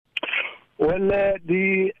Well,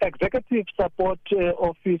 the executive support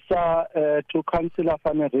officer to Councillor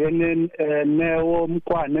Van Renen, Neo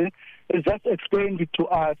Mkwane, has just explained to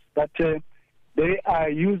us that they are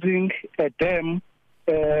using a dam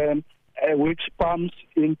which pumps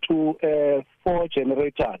into 4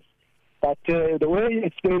 generators. But the way he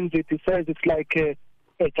explains it, he says it's like a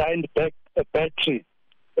giant battery,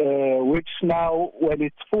 which now, when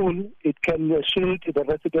it's full, it can shield the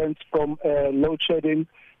residents from load shedding.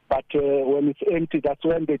 But when it's empty, that's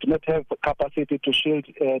when they do not have the capacity to shield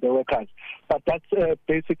the workers. But that's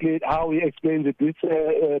basically how he explains it. This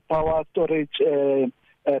power storage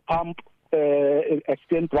pump,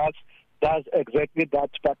 Extend Plus, does exactly that.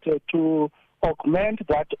 But to augment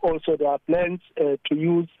that, also there are plans to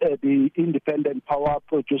use the independent power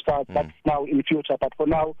producers. That's now in future. But for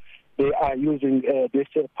now, they are using this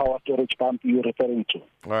power storage pump you're referring to.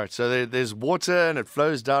 All right, so there's water and it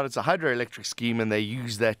flows down. It's a hydroelectric scheme, and they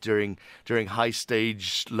use that during high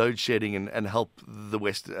stage load shedding and help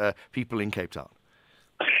the people in Cape Town.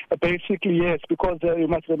 Basically, yes, because you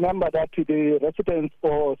must remember that the residents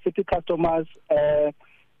or city customers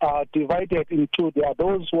are divided into. There are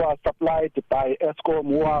those who are supplied by Eskom,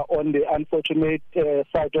 who are on the unfortunate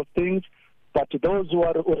side of things. But those who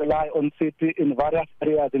rely on city in various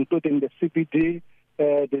areas, including the CBD,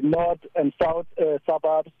 the north and south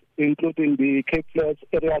suburbs, including the Cape Flats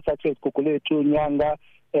areas such as Gugulethu, Nyanga,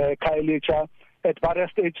 Khayelitsha, at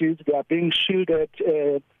various stages, they are being shielded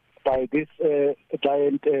by this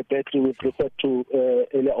giant battery we referred to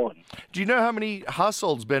earlier on. Do you know how many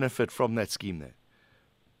households benefit from that scheme there?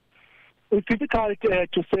 It's difficult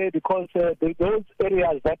to say because those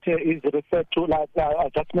areas that is referred to, like I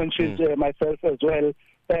just mentioned myself as well,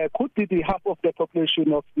 could be the half of the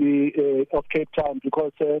population of Cape Town,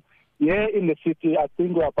 because here in the city, I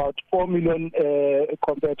think we're about 4 million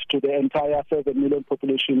compared to the entire 7 million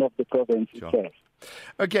population of the province itself.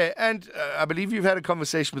 Okay, and I believe you've had a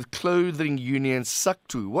conversation with clothing union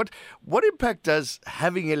SACTU. What impact does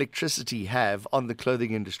having electricity have on the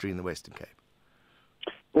clothing industry in the Western Cape?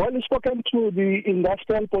 Well, I've spoken to the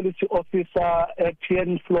Industrial Policy Officer,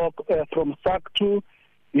 Etienne Flock, from SACTU.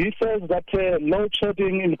 He says that load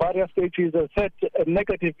shedding in various stages has had a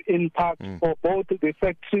negative impact for both the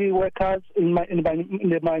factory workers in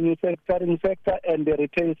the manufacturing sector and the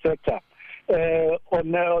retail sector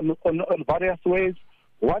on various ways.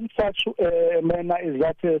 One such manner is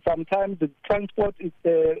that sometimes the transport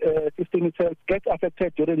system itself gets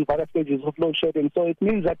affected during various stages of load shedding. So it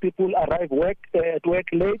means that people arrive at work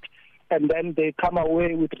late, and then they come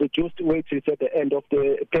away with reduced wages at the end of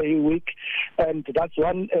the pay week. And that's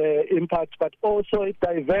one impact. But also it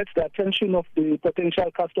diverts the attention of the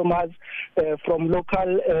potential customers from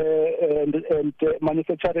local and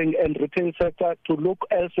manufacturing and retail sector to look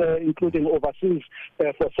elsewhere, including overseas,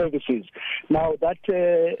 for services. Now that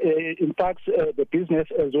impacts the business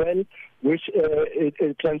as well, which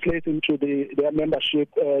it translates into their membership.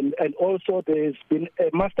 And also there's been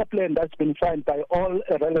a master plan that's been signed by all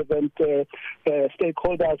relevant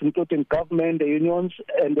stakeholders, including government, the unions,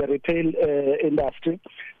 and the retail industry.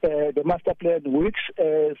 The master plan, which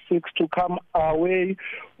seeks to come our way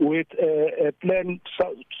with a plan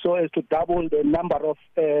so as to double the number of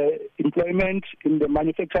employment in the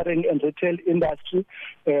manufacturing and retail industry,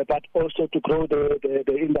 but also to grow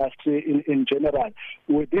the industry in general.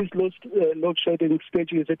 With these load shedding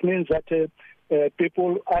stages, it means that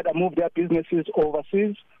people either move their businesses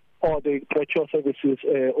overseas or they procure services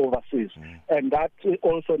overseas. And that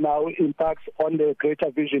also now impacts on the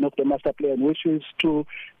greater vision of the master plan, which is to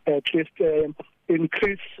at least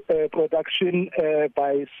increase production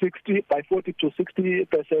by 40 to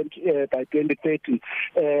 60% by 2030.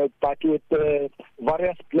 But with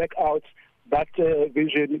various blackouts, that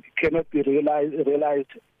vision cannot be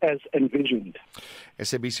realized as envisioned.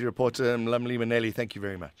 SABC reporter Mlamli Maneli, thank you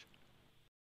very much.